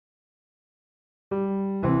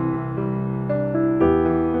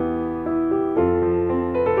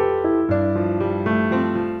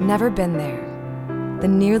never been there. The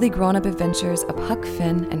nearly grown-up adventures of Huck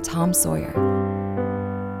Finn and Tom Sawyer.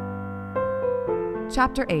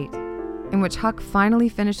 Chapter 8, in which Huck finally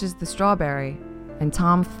finishes the strawberry and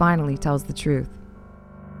Tom finally tells the truth.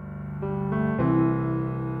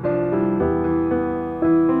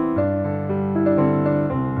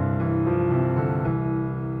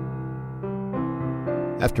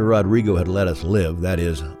 After Rodrigo had let us live, that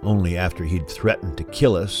is, only after he'd threatened to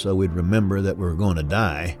kill us so we'd remember that we were going to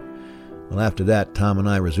die, well, after that, Tom and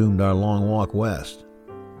I resumed our long walk west.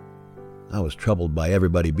 I was troubled by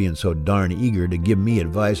everybody being so darn eager to give me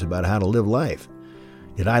advice about how to live life.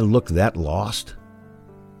 Did I look that lost?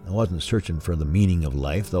 I wasn't searching for the meaning of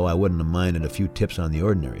life, though I wouldn't have minded a few tips on the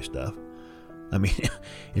ordinary stuff. I mean,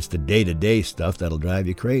 it's the day-to-day stuff that'll drive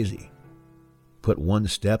you crazy. Put one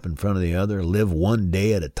step in front of the other, live one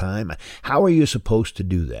day at a time. How are you supposed to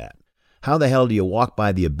do that? How the hell do you walk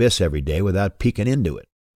by the abyss every day without peeking into it?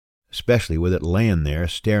 Especially with it laying there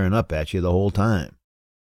staring up at you the whole time.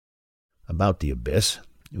 About the abyss,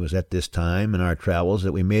 it was at this time in our travels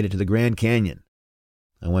that we made it to the Grand Canyon.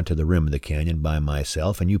 I went to the rim of the canyon by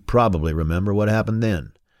myself, and you probably remember what happened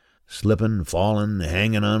then. Slipping, falling,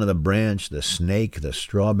 hanging onto the branch, the snake, the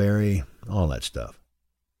strawberry, all that stuff.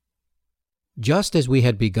 Just as we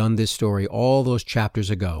had begun this story all those chapters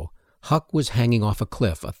ago, Huck was hanging off a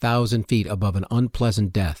cliff 1,000 feet above an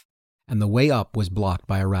unpleasant death, and the way up was blocked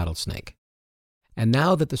by a rattlesnake. And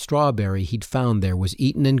now that the strawberry he'd found there was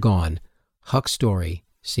eaten and gone, Huck's story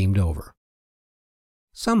seemed over.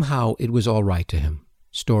 Somehow it was all right to him.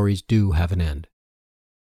 Stories do have an end.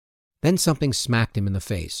 Then something smacked him in the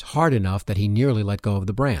face, hard enough that he nearly let go of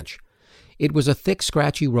the branch. It was a thick,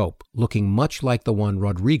 scratchy rope, looking much like the one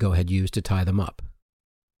Rodrigo had used to tie them up.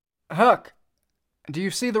 Huck, do you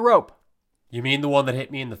see the rope? You mean the one that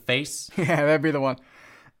hit me in the face? Yeah, that'd be the one.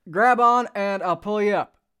 Grab on and I'll pull you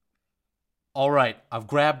up. All right, I've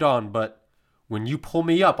grabbed on, but when you pull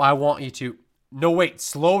me up, I want you to... No, wait,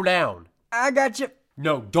 slow down. I got you.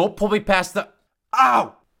 No, don't pull me past the...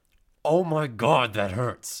 Ow! Oh my God, that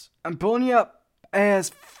hurts. I'm pulling you up as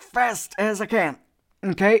fast as I can.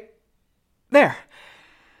 Okay? There.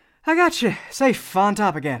 I got you. Safe on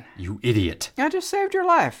top again. You idiot. I just saved your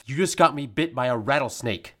life. You just got me bit by a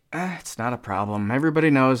rattlesnake. It's not a problem. Everybody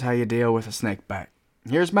knows how you deal with a snake bite.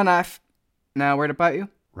 Here's my knife. Now, where to bite you?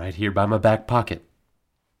 Right here by my back pocket.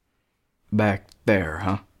 Back there,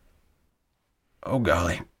 huh? Oh,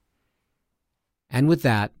 golly. And with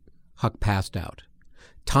that, Huck passed out.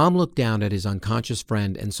 Tom looked down at his unconscious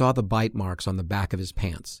friend and saw the bite marks on the back of his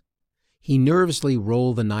pants. He nervously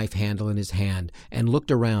rolled the knife handle in his hand and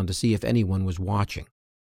looked around to see if anyone was watching.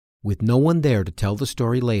 With no one there to tell the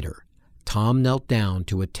story later, Tom knelt down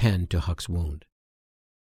to attend to Huck's wound.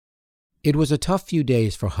 It was a tough few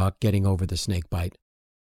days for Huck getting over the snake bite.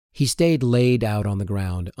 He stayed laid out on the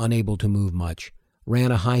ground, unable to move much,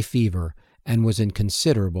 ran a high fever, and was in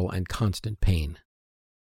considerable and constant pain.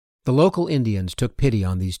 The local Indians took pity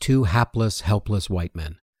on these two hapless, helpless white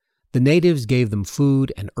men. The natives gave them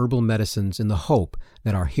food and herbal medicines in the hope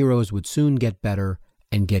that our heroes would soon get better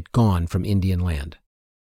and get gone from Indian land.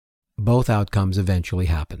 Both outcomes eventually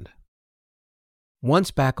happened. Once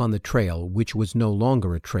back on the trail, which was no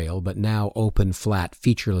longer a trail but now open, flat,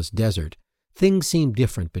 featureless desert, things seemed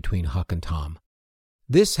different between Huck and Tom.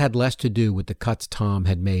 This had less to do with the cuts Tom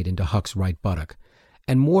had made into Huck's right buttock,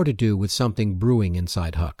 and more to do with something brewing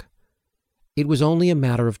inside Huck. It was only a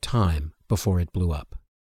matter of time before it blew up.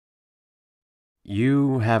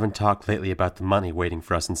 You haven't talked lately about the money waiting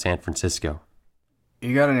for us in San Francisco.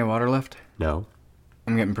 You got any water left? No.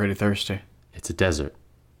 I'm getting pretty thirsty. It's a desert.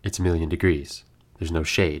 It's 1,000,000 degrees. There's no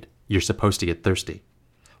shade. You're supposed to get thirsty.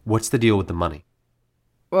 What's the deal with the money?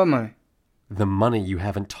 What money? The money you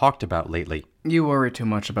haven't talked about lately. You worry too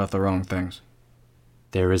much about the wrong things.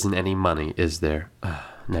 There isn't any money, is there?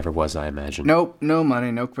 Never was, I imagine. Nope, no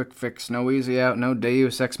money, no quick fix, no easy out, no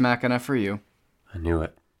Deus Ex Machina for you. I knew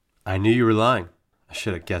it. I knew you were lying. I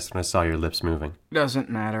should have guessed when I saw your lips moving. Doesn't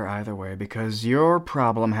matter either way, because your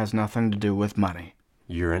problem has nothing to do with money.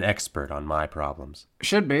 You're an expert on my problems.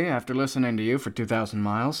 Should be, after listening to you for 2,000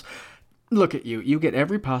 miles. Look at you. You get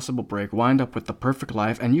every possible break, wind up with the perfect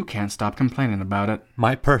life, and you can't stop complaining about it.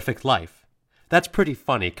 My perfect life? That's pretty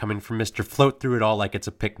funny, coming from Mr. Float Through It All like it's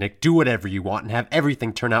a picnic, do whatever you want, and have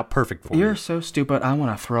everything turn out perfect for you. You're so stupid, I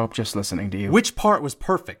want to throw up just listening to you. Which part was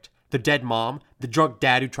perfect? The dead mom, The drunk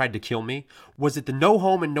dad who tried to kill me? Was it the no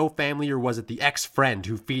home and no family, or was it the ex-friend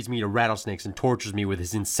who feeds me to rattlesnakes and tortures me with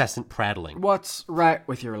his incessant prattling? What's right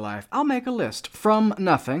with your life? I'll make a list. From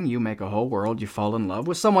nothing, you make a whole world, you fall in love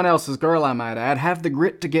with someone else's girl, I might add, have the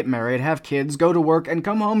grit to get married, have kids, go to work, and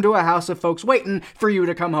come home to a house of folks waiting for you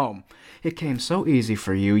to come home. It came so easy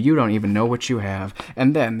for you, you don't even know what you have.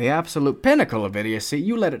 And then, the absolute pinnacle of idiocy,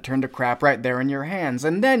 you let it turn to crap right there in your hands,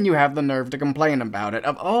 and then you have the nerve to complain about it.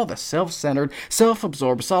 Of all the self-centered,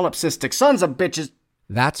 self-absorbed, solipsistic sons of bitches...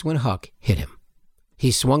 That's when Huck hit him.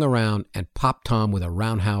 He swung around and popped Tom with a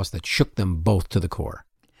roundhouse that shook them both to the core.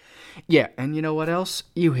 Yeah, and you know what else?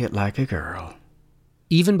 You hit like a girl.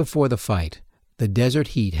 Even before the fight, the desert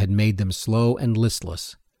heat had made them slow and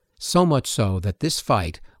listless. So much so that this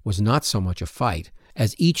fight was not so much a fight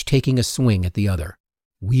as each taking a swing at the other,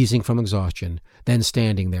 wheezing from exhaustion, then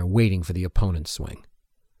standing there waiting for the opponent's swing.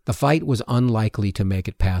 The fight was unlikely to make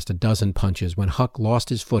it past a dozen punches when Huck lost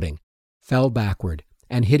his footing, fell backward,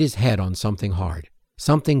 and hit his head on something hard,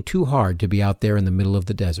 something too hard to be out there in the middle of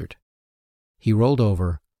the desert. He rolled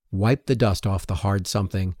over, wiped the dust off the hard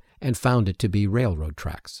something, and found it to be railroad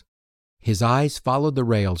tracks. His eyes followed the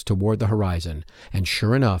rails toward the horizon, and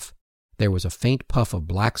sure enough, there was a faint puff of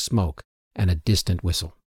black smoke and a distant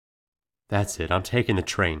whistle. That's it, I'm taking the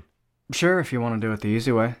train. Sure, if you want to do it the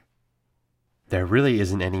easy way. There really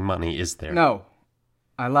isn't any money, is there? No.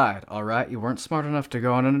 I lied, all right? You weren't smart enough to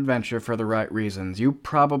go on an adventure for the right reasons. You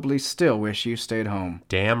probably still wish you stayed home.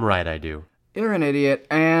 Damn right I do. You're an idiot,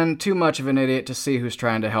 and too much of an idiot to see who's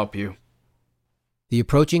trying to help you. The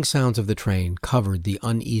approaching sounds of the train covered the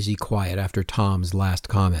uneasy quiet after Tom's last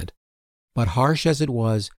comment. But harsh as it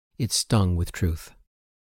was, it stung with truth.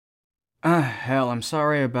 Hell, I'm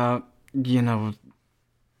sorry about,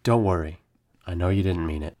 Don't worry. I know you didn't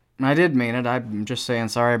mean it. I did mean it. I'm just saying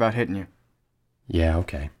sorry about hitting you. Yeah,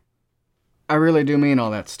 okay. I really do mean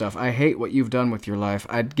all that stuff. I hate what you've done with your life.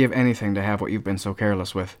 I'd give anything to have what you've been so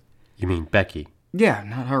careless with. You mean Becky? Yeah,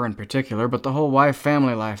 not her in particular, but the whole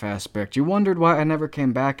wife-family life aspect. You wondered why I never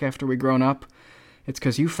came back after we grown up? It's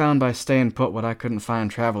 'cause you found by staying put what I couldn't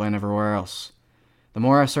find traveling everywhere else. The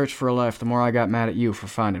more I searched for a life, the more I got mad at you for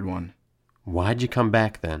finding one. Why'd you come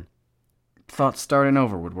back then? Thought starting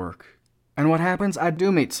over would work. And what happens? I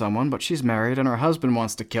do meet someone, but she's married and her husband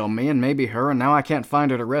wants to kill me and maybe her, and now I can't find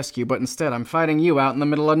her to rescue, but instead I'm fighting you out in the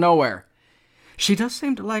middle of nowhere. She does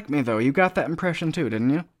seem to like me, though. You got that impression too, didn't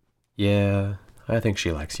you? Yeah, I think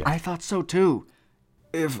she likes you. I thought so too.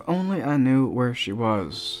 If only I knew where she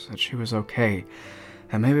was, that she was okay,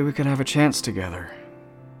 and maybe we could have a chance together.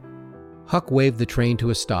 Huck waved the train to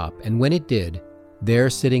a stop, and when it did, there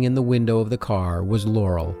sitting in the window of the car was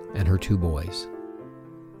Laurel and her 2 boys.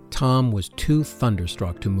 Tom was too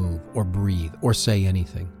thunderstruck to move or breathe or say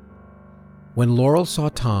anything. When Laurel saw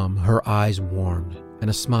Tom, her eyes warmed and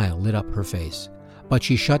a smile lit up her face, but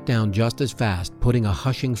she shut down just as fast, putting a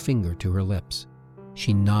hushing finger to her lips.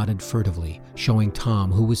 She nodded furtively, showing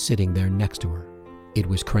Tom who was sitting there next to her. It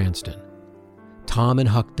was Cranston. Tom and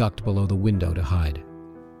Huck ducked below the window to hide.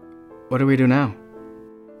 What do we do now?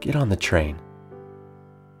 Get on the train.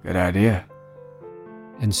 Good idea.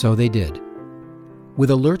 And so they did. With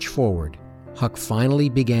a lurch forward, Huck finally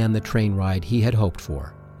began the train ride he had hoped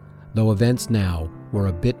for, though events now were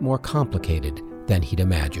a bit more complicated than he'd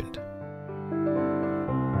imagined.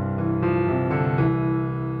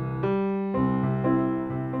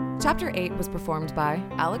 Chapter 8 was performed by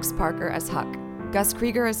Alex Parker as Huck, Gus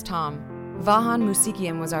Krieger as Tom, Vahan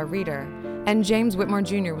Musikian was our reader, and James Whitmore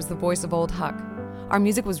Jr. was the voice of Old Huck. Our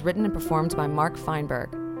music was written and performed by Mark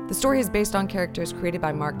Feinberg. The story is based on characters created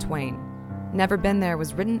by Mark Twain. Never Been There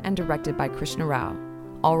was written and directed by Krishna Rao.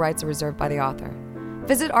 All rights are reserved by the author.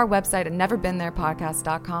 Visit our website at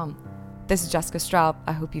neverbeentherepodcast.com. This is Jessica Straub.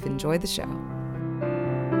 I hope you've enjoyed the show.